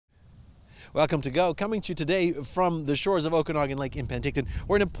Welcome to Go, coming to you today from the shores of Okanagan Lake in Penticton,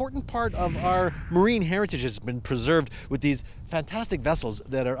 where an important part of our marine heritage has been preserved with these fantastic vessels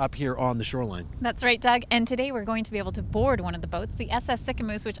that are up here on the shoreline. That's right, Doug. And today we're going to be able to board one of the boats, the SS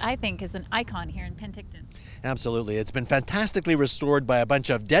Sicamous, which I think is an icon here in Penticton. Absolutely. It's been fantastically restored by a bunch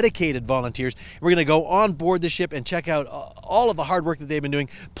of dedicated volunteers. We're going to go on board the ship and check out all of the hard work that they've been doing,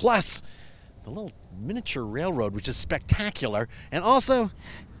 plus the little miniature railroad, which is spectacular, and also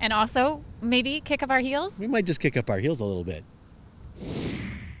maybe kick up our heels? We might just kick up our heels a little bit.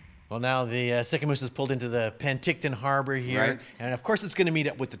 Well, now the Sicamous is pulled into the Penticton Harbor here, right. And of course it's going to meet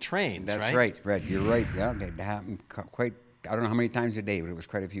up with the trains, That's right, Red. You're right. Yeah, they happen quite, I don't know how many times a day, but it was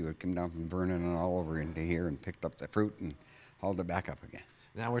quite a few. It came down from Vernon and all over into here and picked up the fruit and hauled it back up again.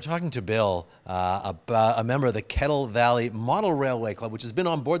 Now we're talking to Bill, a member of the Kettle Valley Model Railway Club, which has been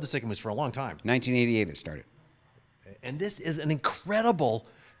on board the Sicamous for a long time. 1988 it started. And this is an incredible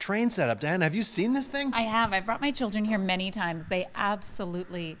train setup. Diana, have you seen this thing? I have. I've brought my children here many times. They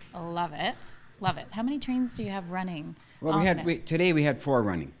absolutely love it. Love it. How many trains do you have running? Well, today we had 4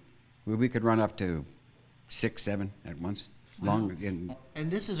 running. We could run up to 6, 7 at once. Wow.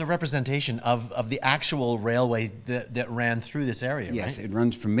 And this is a representation of the actual railway that ran through this area, yes, right? It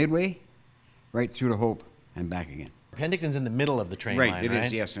runs from Midway right through to Hope and back again. Penticton's in the middle of the train line, right? It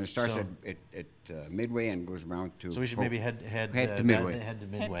is, yes, and it starts at Midway and goes around to So we should Hope. maybe head to Midway. Head to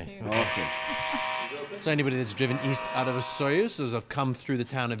Midway. Okay. So anybody that's driven east out of Osoyoos have come through the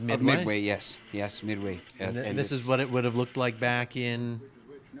town of Midway? Midway, yes. Yes, Midway. And this is what it would have looked like back in?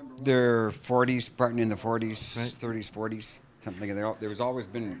 Their 40s, starting in the 40s, right. 30s, 40s, something like that. There was always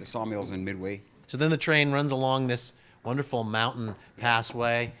been the sawmills in Midway. So then the train runs along this wonderful mountain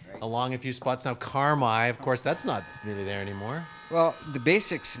passway, along a few spots. Now Carmi, of course, that's not really there anymore. Well, the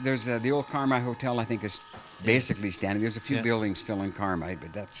basics, there's the old Carmi Hotel, I think, is basically standing. There's a few buildings still in Carmi,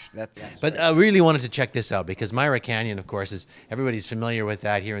 but that's But I really wanted to check this out because Myra Canyon, of course, is everybody's familiar with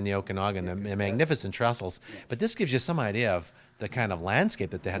that here in the Okanagan, the magnificent trestles. But this gives you some idea of the kind of landscape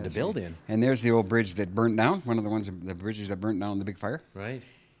that they had to build in. And there's the old bridge that burnt down, one of the bridges that burnt down in the big fire. Right.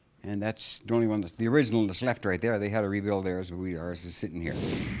 And that's the only one, the original that's left right there. They had to rebuild theirs, but ours is sitting here.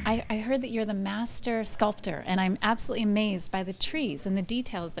 I heard that you're the master sculptor, and I'm absolutely amazed by the trees and the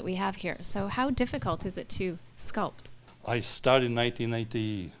details that we have here. So how difficult is it to sculpt? I started in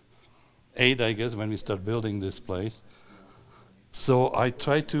 1998, I guess, when we started building this place. So I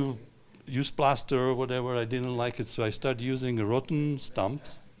tried to use plaster or whatever. I didn't like it, so I started using rotten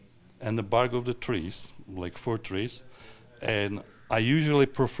stumps and the bark of the trees, like 4 trees. And I usually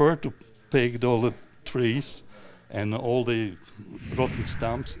prefer to pick all the trees and all the rotten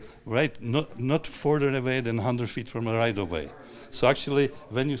stumps, right, not further away than 100 feet from the right-of-way. So actually,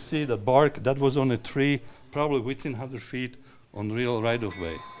 when you see the bark, that was on a tree, probably within 100 feet on real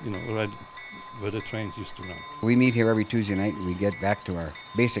right-of-way, right where the trains used to run. We meet here every Tuesday night, and we get back to our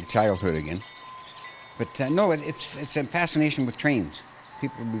basic childhood again. But no, it's a fascination with trains.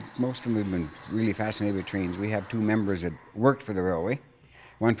 Most of them have been really fascinated with trains. We have 2 members that worked for the railway,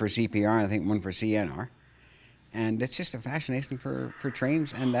 one for CPR and I think one for CNR. And it's just a fascination for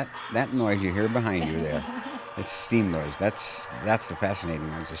trains, and that noise you hear behind you there, it's steam noise. That's the fascinating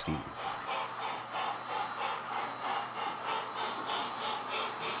one, is the steam.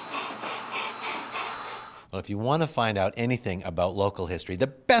 Well, if you want to find out anything about local history, the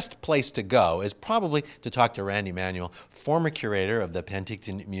best place to go is probably to talk to Randy Manuel, former curator of the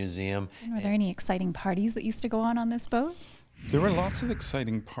Penticton Museum. Were there any exciting parties that used to go on this boat? There were lots of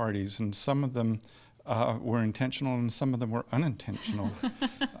exciting parties, and some of them were intentional and some of them were unintentional.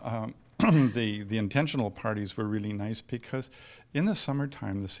 The intentional parties were really nice because in the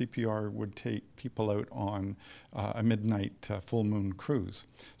summertime the CPR would take people out on a midnight full moon cruise.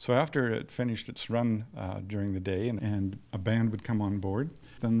 So after it finished its run during the day and a band would come on board,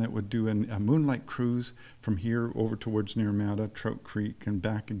 then it would do a moonlight cruise from here over towards Nearmata, Trout Creek and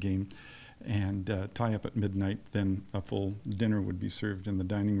back again, and tie up at midnight. Then a full dinner would be served in the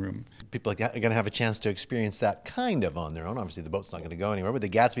dining room. People are going to have a chance to experience that kind of on their own. Obviously the boat's not going to go anywhere, but the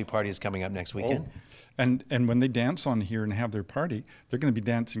Gatsby Party is coming up next weekend. Oh. And when they dance on here and have their party, they're going to be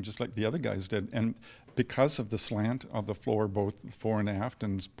dancing just like the other guys did. And because of the slant of the floor, both fore and aft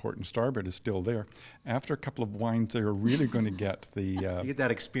and port and starboard is still there, after a couple of wines, they're really going to get the... you get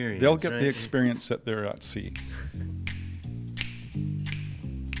that experience. They'll get the experience that they're at sea.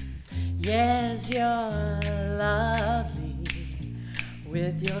 Yes, you're lovely,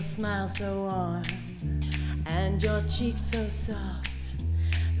 with your smile so warm and your cheeks so soft.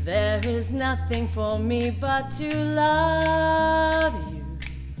 There is nothing for me but to love you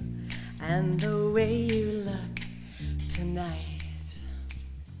and the way you look tonight.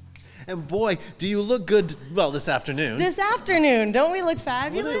 And boy, do you look good, well, this afternoon. This afternoon, don't we look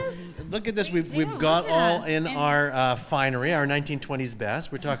fabulous? Look at this. We We've do. got Look at all us. in And- our finery, our 1920s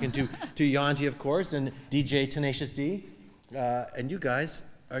best. We're talking to Yanti, of course, and DJ Tenacious D. And you guys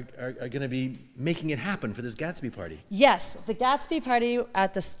are going to be making it happen for this Gatsby party. Yes, the Gatsby Party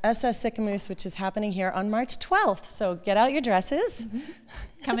at the SS Sicamous, which is happening here on March 12th. So get out your dresses.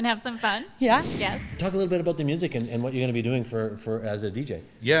 Come and have some fun. Yeah. Yes. Talk a little bit about the music and what you're going to be doing for as a DJ.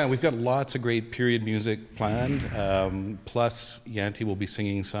 Yeah, we've got lots of great period music planned. Plus, Yanti will be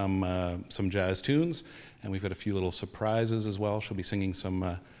singing some jazz tunes, and we've got a few little surprises as well. She'll be singing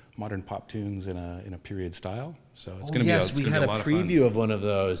some modern pop tunes in a period style. So it's going to be yes, we had a preview of one of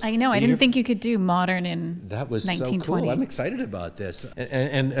those. I know. I didn't think you could do modern in That was 1920. so cool. I'm excited about this.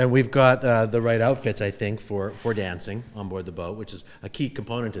 And we've got the right outfits, I think, for dancing on board the boat, which is a key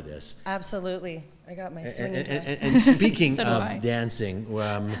component to this. Absolutely. I got my swinging dress. And speaking So do I. of dancing,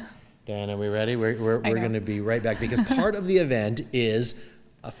 Diana, are we ready? We're I know. going to be right back because part of the event is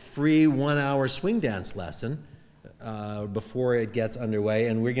a free 1-hour swing dance lesson before it gets underway.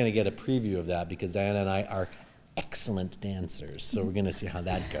 And we're going to get a preview of that because Diana and I are excellent dancers. So we're going to see how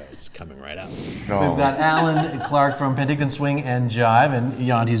that goes coming right up. We've got Alan Clark from Penticton Swing and Jive, and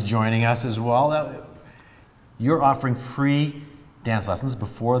Yanti's joining us as well. You're offering free dance lessons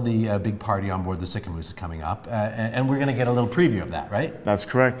before the big party on board the Sicamous is coming up, and we're going to get a little preview of that, right? That's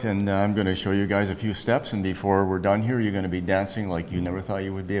correct, and I'm going to show you guys a few steps, and before we're done here, you're going to be dancing like you never thought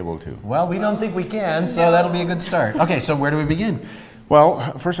you would be able to. Well, we don't think we can, so that'll be a good start. Okay, so where do we begin?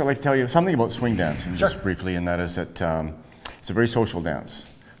 Well, first I'd like to tell you something about swing dancing, just briefly, and that is that it's a very social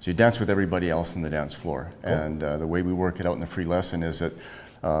dance. So you dance with everybody else on the dance floor, and the way we work it out in the free lesson is that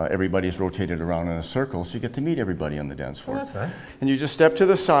everybody's rotated around in a circle, so you get to meet everybody on the dance floor. Oh, that's nice. And you just step to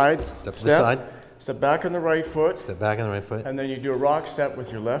the side. Step to the side. Step back on the right foot. Step back on the right foot. And then you do a rock step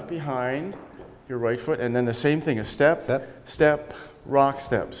with your left behind your right foot, and then the same thing, a step, step, rock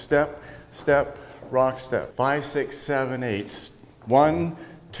step, step, step, rock step. 5, 6, 7, 8. 1,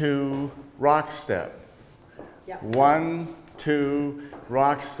 2, rock step. 1, 2,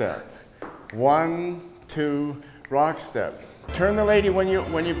 rock step. 1, 2, rock step. Turn the lady when you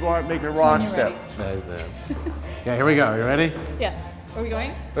want to make a rock step. Nice. Yeah, here we go. You ready? Yeah. Are we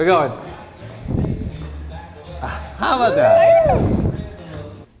going? We're going. How about that?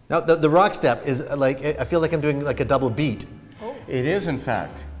 Now, the rock step is like, I feel like I'm doing like a double beat. It is, in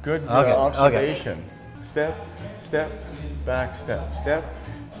fact. Good Okay, observation. Step, step, back step. Step,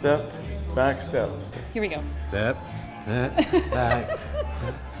 step, back step. Here we go. Step, back.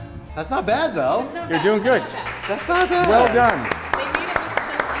 That's not bad, though. You're doing good. That's not bad. Well done. They made it look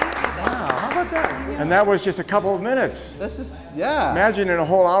so easy, though. Wow, how about that? And that was just a couple of minutes. That's just, yeah. Imagine in a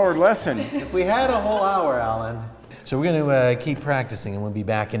whole hour lesson. If we had a whole hour, Alan. So we're going to keep practicing, and we'll be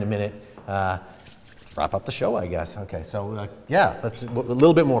back in a minute. Wrap up the show, I guess. Okay, so yeah, let's a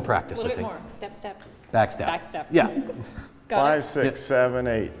little bit more practice, A little I bit think. more. Step, step. Back step. Back step. Yeah. Got 5, it. 6, 7,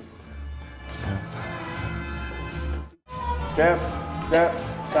 8. Step. Step, step,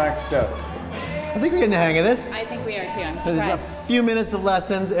 back step. I think we're getting the hang of this. I think we are too. I'm So there's a surprised. few minutes of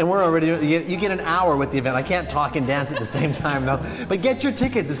lessons, and we're already, you get an hour with the event. I can't talk and dance at the same time, though. But get your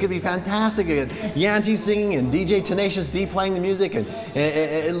tickets. It's going to be fantastic. Yanti singing and DJ Tenacious D playing the music and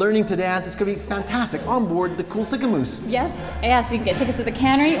learning to dance. It's going to be fantastic on board the cool Sicamous. Yes. Yeah, so you can get tickets at the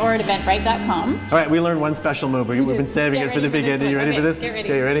cannery or at eventbrite.com. All right, we learned one special move. We've been saving Get it for the ready big for end. this Are you one. ready for Okay, this? get ready.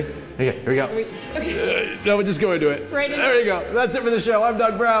 Okay, you ready? Okay, here we go. Okay. No, we'll just go into it. Right into there you go. That's it for the show. I'm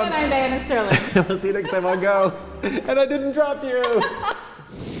Doug Brown. And I'm Diana Sterling. We'll see you next time on Go. And I didn't drop you.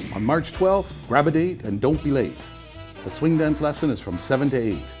 On March 12th, grab a date and don't be late. The swing dance lesson is from 7 to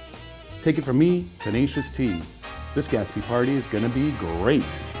 8. Take it from me, Tenacious T. This Gatsby party is gonna be great.